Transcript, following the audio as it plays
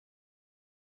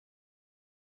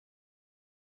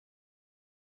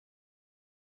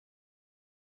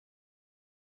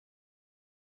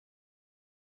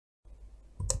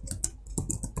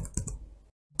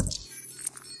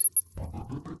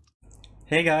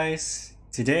Hey guys,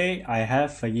 today I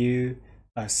have for you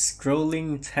a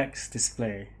scrolling text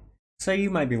display. So you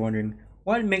might be wondering,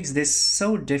 what makes this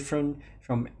so different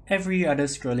from every other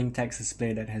scrolling text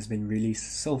display that has been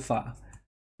released so far?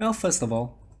 Well, first of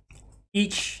all,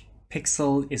 each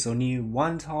pixel is only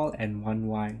one tall and one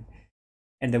wide.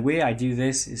 And the way I do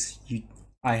this is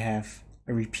I have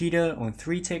a repeater on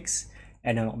 3 ticks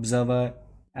and an observer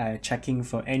checking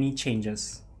for any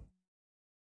changes.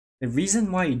 The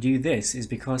reason why you do this is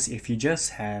because if you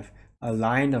just have a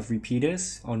line of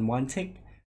repeaters on 1 tick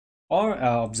or an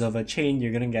observer chain,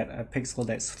 you're going to get a pixel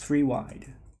that's 3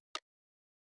 wide.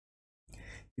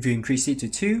 If you increase it to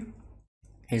 2,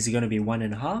 it's going to be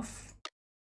 1.5.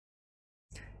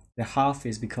 The half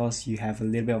is because you have a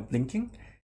little bit of blinking.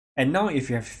 And now if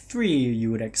you have 3,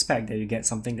 you would expect that you get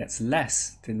something that's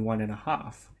less than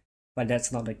 1.5. But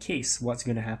that's not the case. What's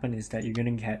going to happen is that you're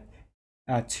going to get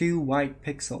a 2 wide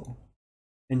pixel.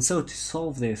 And so to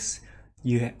solve this,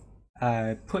 you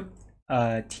put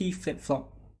a T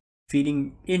flip-flop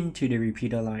feeding into the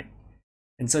repeater line.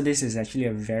 And so this is actually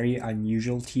a very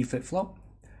unusual T flip-flop,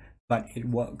 but it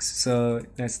works. So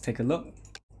let's take a look.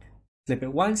 Flip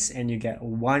it once and you get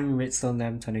 1 redstone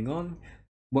lamp turning on.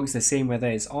 Works the same whether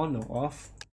it's on or off.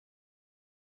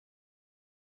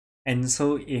 And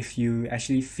so if you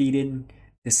actually feed in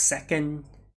the second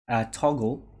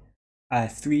toggle,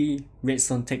 3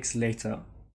 redstone ticks later,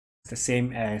 the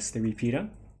same as the repeater,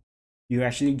 you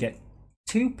actually get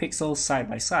 2 pixels side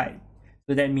by side.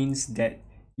 So that means that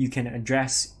you can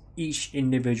address each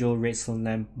individual redstone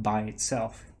lamp by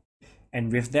itself.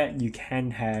 And with that, you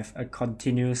can have a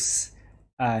continuous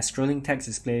scrolling text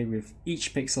display with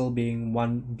each pixel being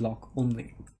 1 block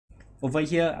only. Over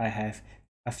here, I have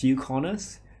a few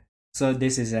corners. So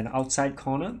this is an outside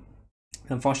corner.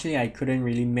 Unfortunately, I couldn't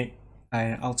really make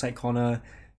an outside corner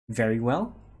very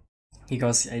well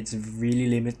because it's really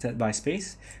limited by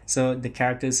space. So the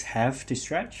characters have to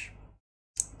stretch.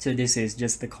 So this is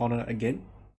just the corner again.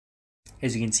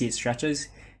 As you can see, it stretches.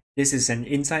 This is an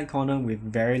inside corner with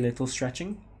very little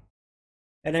stretching.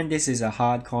 And then this is a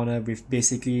hard corner with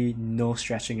basically no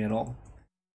stretching at all.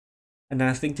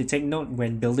 Another thing to take note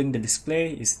when building the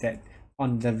display is that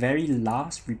on the very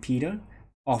last repeater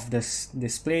of this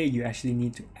display, you actually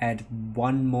need to add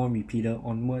 1 more repeater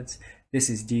onwards. This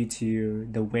is due to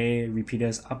the way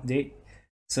repeaters update.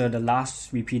 So the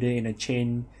last repeater in a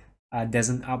chain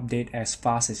doesn't update as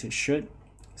fast as it should.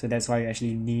 So that's why you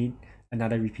actually need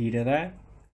another repeater there.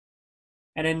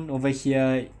 And then over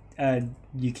here,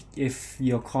 if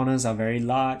your corners are very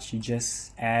large, you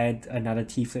just add another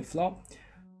T flip-flop.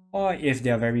 Or if they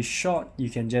are very short,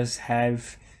 you can just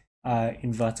have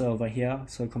inverter over here,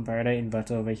 so comparator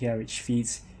inverter over here, which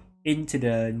feeds into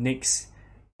the next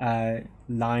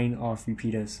line of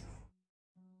repeaters.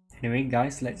 Anyway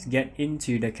guys, let's get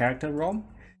into the character ROM.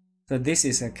 So this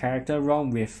is a character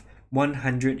ROM with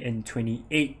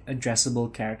 128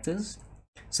 addressable characters.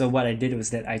 So what I did was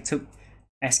that I took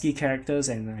ASCII characters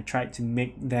and I tried to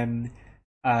make them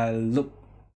look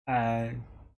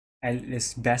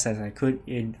as best as I could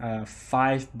in a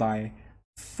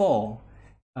 5x4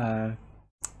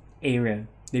 area.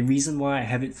 The reason why I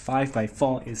have it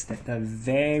 5x4 is that the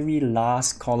very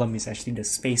last column is actually the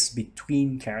space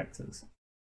between characters.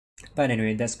 But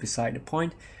anyway, that's beside the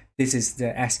point. This is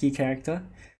the ASCII character.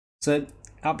 So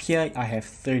up here I have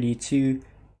 32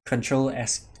 control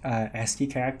ASCII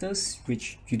characters,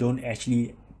 which you don't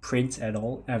actually print at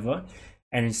all ever,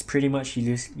 and it's pretty much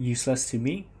useless to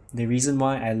me. The reason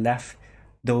why I left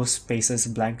those spaces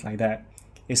blank like that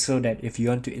is so that if you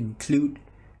want to include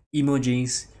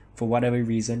emojis for whatever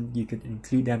reason, you could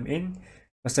include them in.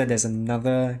 Also, there's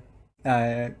another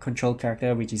control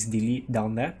character which is delete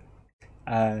down there.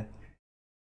 But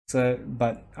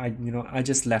I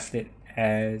just left it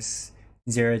as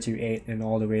 0 to 8 and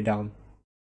all the way down.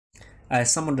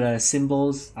 Some of the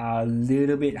symbols are a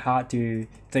little bit hard to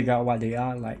figure out what they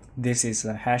are. Like this is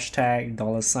a hashtag,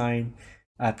 $sign,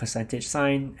 percentage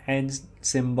sign, and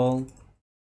symbol.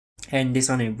 And this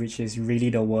one, which is really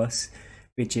the worst,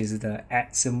 which is the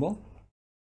 @ symbol.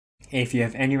 If you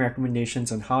have any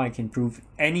recommendations on how I can improve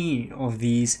any of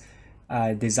these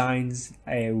designs,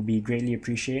 it would be greatly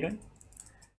appreciated.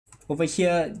 Over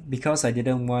here, because I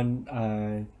didn't want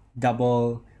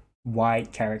double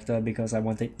wide character, because I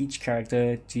wanted each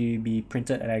character to be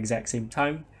printed at the exact same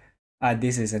time,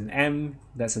 this is an M,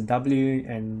 that's a W,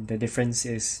 and the difference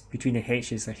is between the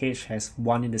H is the H has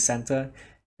 1 in the center,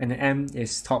 and the M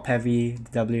is top heavy,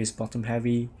 the W is bottom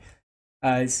heavy.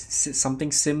 It's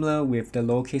something similar with the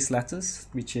lowercase letters,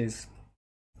 which is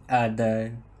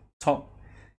the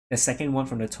second one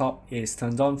from the top is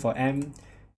turned on for M,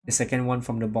 The second one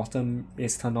from the bottom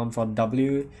is turned on for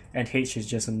W, and H is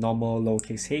just a normal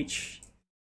lowercase h.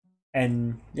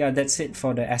 And yeah, that's it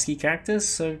for the ASCII characters.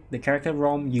 So the character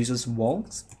ROM uses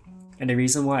walls, and the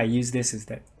reason why I use this is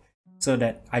that so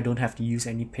that I don't have to use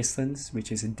any pistons,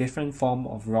 which is a different form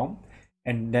of ROM,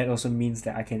 and that also means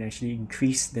that I can actually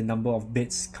increase the number of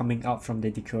bits coming out from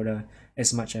the decoder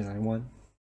as much as I want.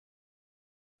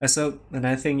 So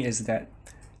another thing is that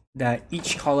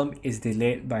each column is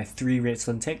delayed by 3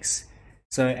 redstone ticks.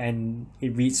 So, and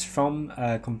it reads from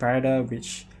a comparator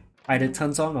which either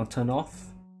turns on or turn off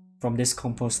from this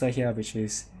composter here, which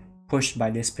is pushed by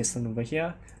this piston over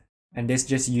here. And this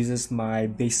just uses my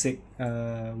basic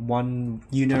one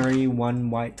unary, one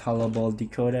white tolerable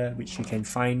decoder, which you can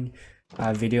find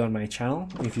a video on my channel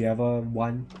if you ever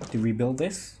want to rebuild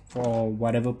this for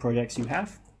whatever projects you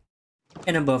have.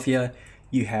 And above here,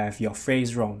 you have your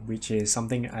phrase ROM, which is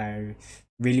something I'm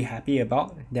really happy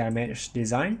about that I managed to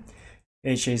design,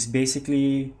 which is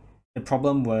basically the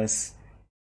problem was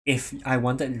if I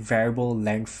wanted variable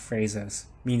length phrases,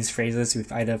 means phrases with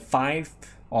either 5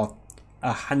 or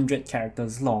 100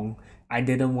 characters long, I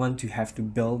didn't want to have to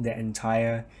build the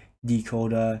entire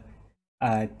decoder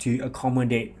to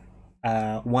accommodate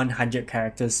 100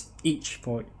 characters each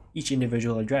for each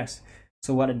individual address.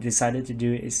 So what I decided to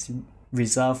do is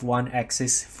reserve one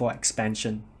axis for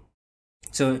expansion.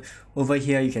 So over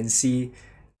here you can see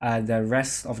the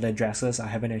rest of the addresses I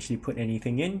haven't actually put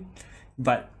anything in,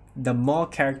 but the more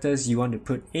characters you want to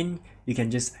put in, you can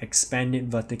just expand it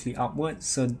vertically upwards.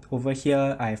 So over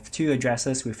here I have 2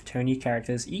 addresses with 20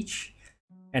 characters each,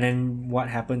 and then what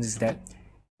happens is that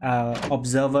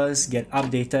observers get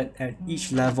updated at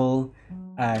each level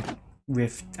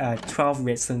with 12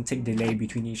 redstone tick delay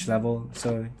between each level.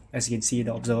 So as you can see,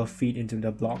 the observer feed into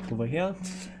the block over here,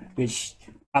 which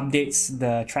updates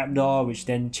the trapdoor, which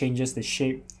then changes the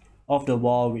shape of the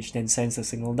wall, which then sends the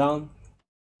signal down.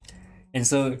 And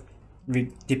so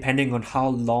depending on how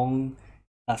long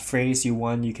a phrase you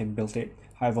want, you can build it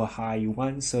however high you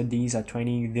want. So these are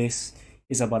 20, this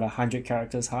is about 100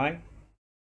 characters high.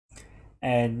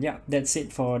 And yeah, that's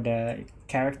it for the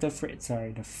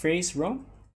the phrase ROM.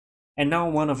 And now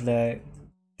one of the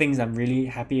things I'm really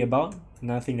happy about,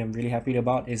 another thing I'm really happy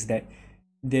about is that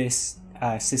this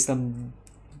system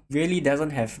really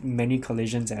doesn't have many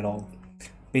collisions at all.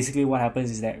 Basically what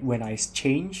happens is that when I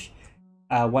change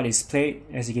what is played,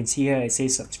 as you can see here, it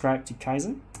says subscribe to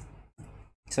Kaizen.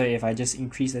 So if I just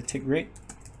increase the tick rate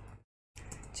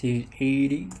to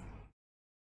 80,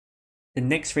 the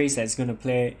next phrase that's going to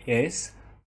play is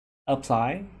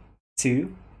apply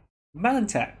to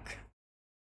Melantech.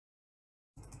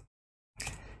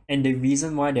 And the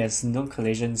reason why there's no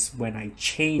collisions when I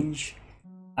change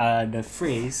the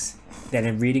phrase that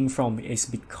I'm reading from is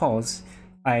because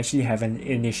I actually have an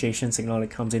initiation signal that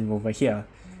comes in over here,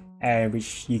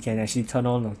 which you can actually turn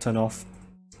on or turn off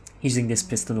using this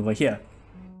piston over here.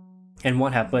 And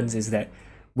what happens is that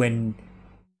when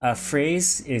a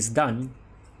phrase is done,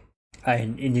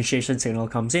 an initiation signal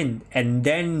comes in, and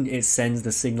then it sends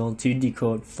the signal to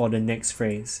decode for the next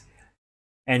phrase.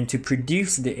 And to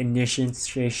produce the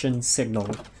initiation signal,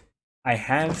 I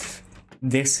have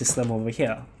this system over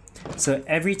here. So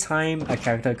every time a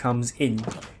character comes in,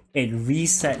 it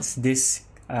resets this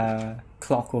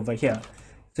clock over here.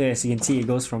 So as you can see, it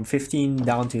goes from 15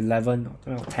 down to 11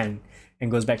 or 10 and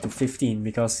goes back to 15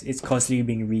 because it's constantly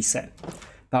being reset.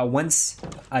 But once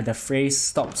the phrase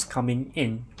stops coming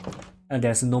in,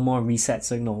 there's no more reset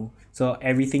signal. So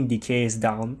everything decays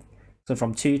down. So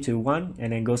from 2 to 1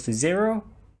 and then goes to 0,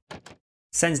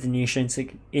 sends the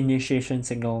initiation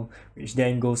signal, which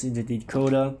then goes into the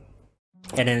decoder,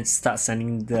 and then it starts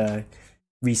sending the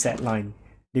reset line.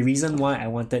 The reason why I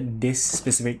wanted this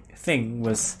specific thing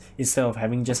was instead of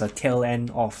having just a tail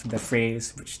end of the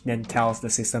phrase, which then tells the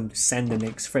system to send the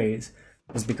next phrase,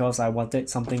 was because I wanted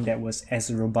something that was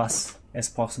as robust as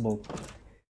possible.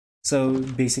 So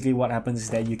basically what happens is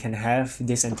that you can have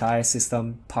this entire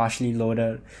system partially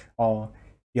loaded or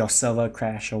your server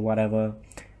crash or whatever,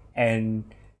 and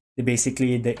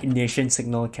basically the initiation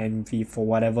signal can be for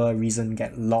whatever reason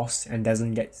get lost and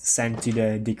doesn't get sent to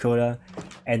the decoder,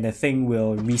 and the thing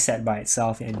will reset by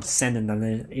itself and send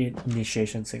another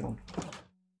initiation signal.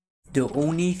 The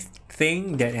only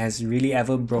thing that has really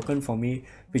ever broken for me,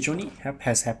 which only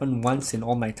has happened once in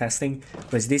all my testing,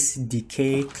 was this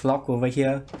decay clock over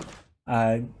here.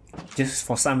 Just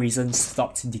for some reason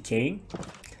stopped decaying,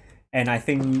 and I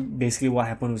think basically what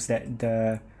happened was that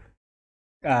the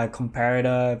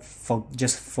comparator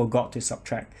just forgot to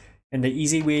subtract. And the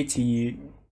easy way to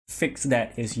fix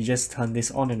that is you just turn this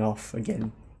on and off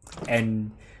again,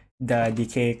 and the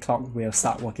decay clock will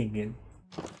start working again.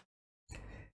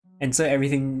 And so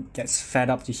everything gets fed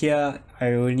up to here.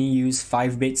 I only use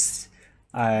 5 bits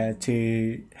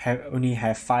to only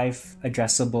have 5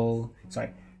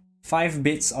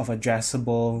 bits of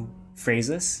addressable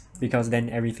phrases, because then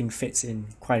everything fits in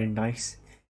quite a nice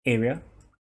area.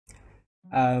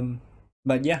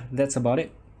 But yeah, that's about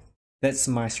it. That's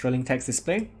my scrolling text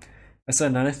display. So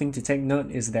another thing to take note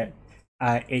is that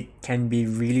it can be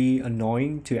really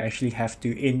annoying to actually have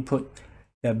to input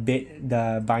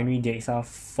the binary data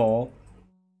for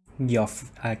your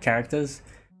characters.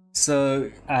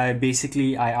 So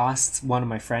basically I asked one of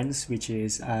my friends, which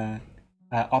is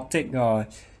Optic or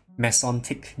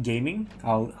Mesontic Gaming,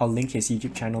 I'll link his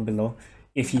YouTube channel below,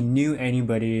 if he knew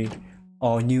anybody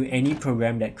or knew any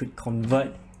program that could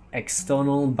convert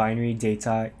external binary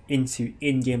data into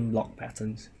in-game block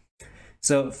patterns.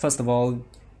 So first of all,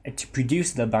 to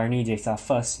produce the binary data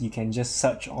first, you can just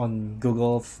search on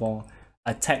Google for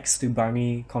a text to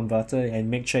binary converter and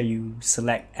make sure you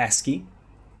select ASCII.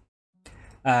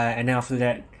 And then after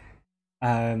that,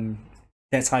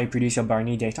 that's how you produce your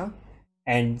binary data.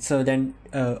 And so then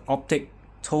Optic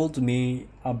told me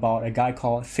about a guy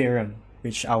called Firigion,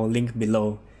 which I will link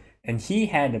below. And he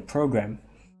had a program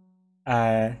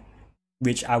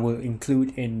which I will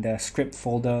include in the script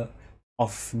folder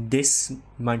of this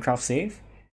Minecraft save,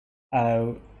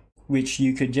 which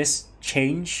you could just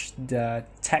change the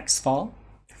text file.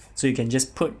 So you can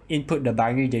just input the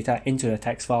binary data into the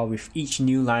text file, with each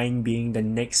new line being the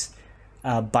next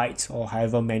byte, or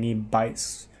however many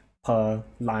bytes per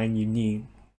line you need.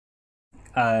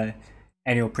 And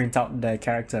it will print out the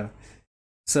character.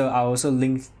 So I'll also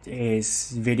link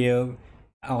his video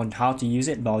on how to use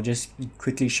it, but I'll just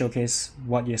quickly showcase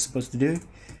what you're supposed to do.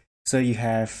 So you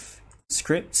have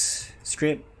script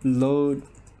load,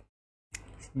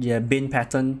 bin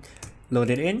pattern, load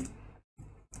it in,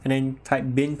 and then type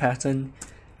bin pattern,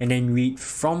 and then read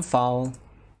from file,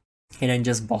 and then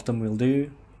just bottom will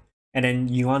do. And then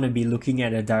you want to be looking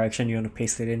at the direction you want to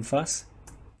paste it in first,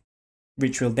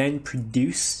 which will then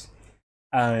produce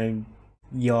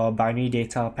your binary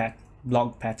data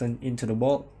block pattern into the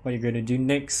world. What you're going to do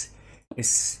next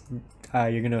is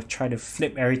you're going to try to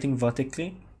flip everything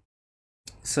vertically.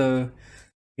 So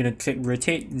you're going to click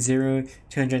rotate 0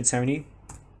 270.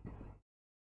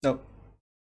 Oh,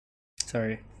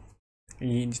 sorry. You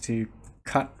need to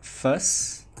cut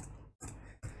first,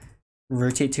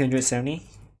 rotate 270,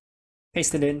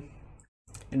 paste it in,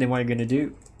 and then what you're going to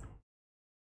do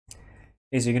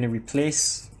is you're going to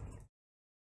replace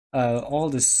all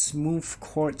the smooth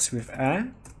chords with a,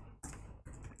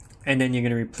 and then you're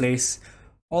going to replace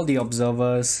all the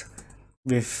observers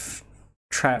with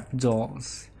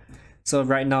trapdoors. So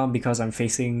right now, because I'm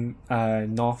facing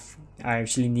north, I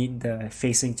actually need the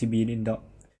facing to be in the,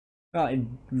 well,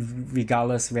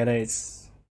 regardless whether it's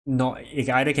not, it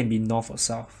either can be north or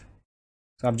south.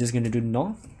 So I'm just going to do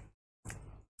north.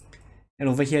 And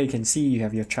over here you can see you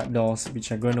have your trapdoors,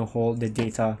 which are going to hold the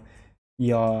data,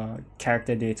 your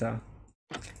character data.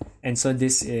 And so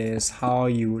this is how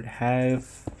you would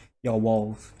have your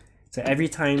walls. So every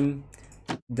time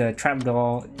the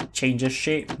trapdoor changes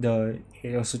shape,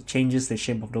 it also changes the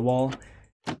shape of the wall.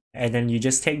 And then you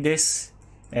just take this,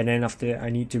 and then after I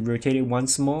need to rotate it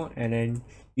once more, and then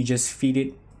you just feed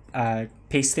it,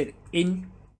 paste it in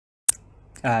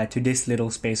to this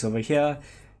little space over here.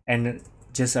 And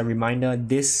just a reminder,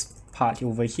 this part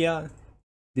over here,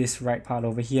 this right part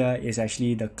over here, is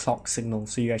actually the clock signal.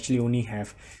 So you actually only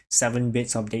have 7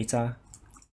 bits of data,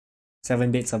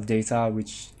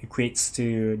 which equates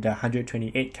to the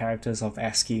 128 characters of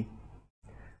ASCII.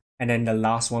 And then the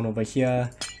last one over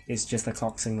here is just a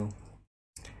clock signal.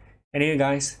 Anyway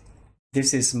guys,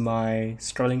 this is my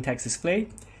scrolling text display.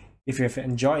 If you have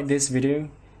enjoyed this video,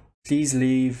 please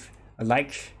leave a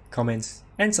like, comments,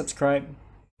 and subscribe.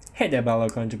 Hit that bell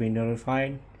icon to be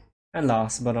notified. And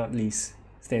last but not least,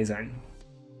 stay zen.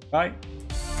 Bye.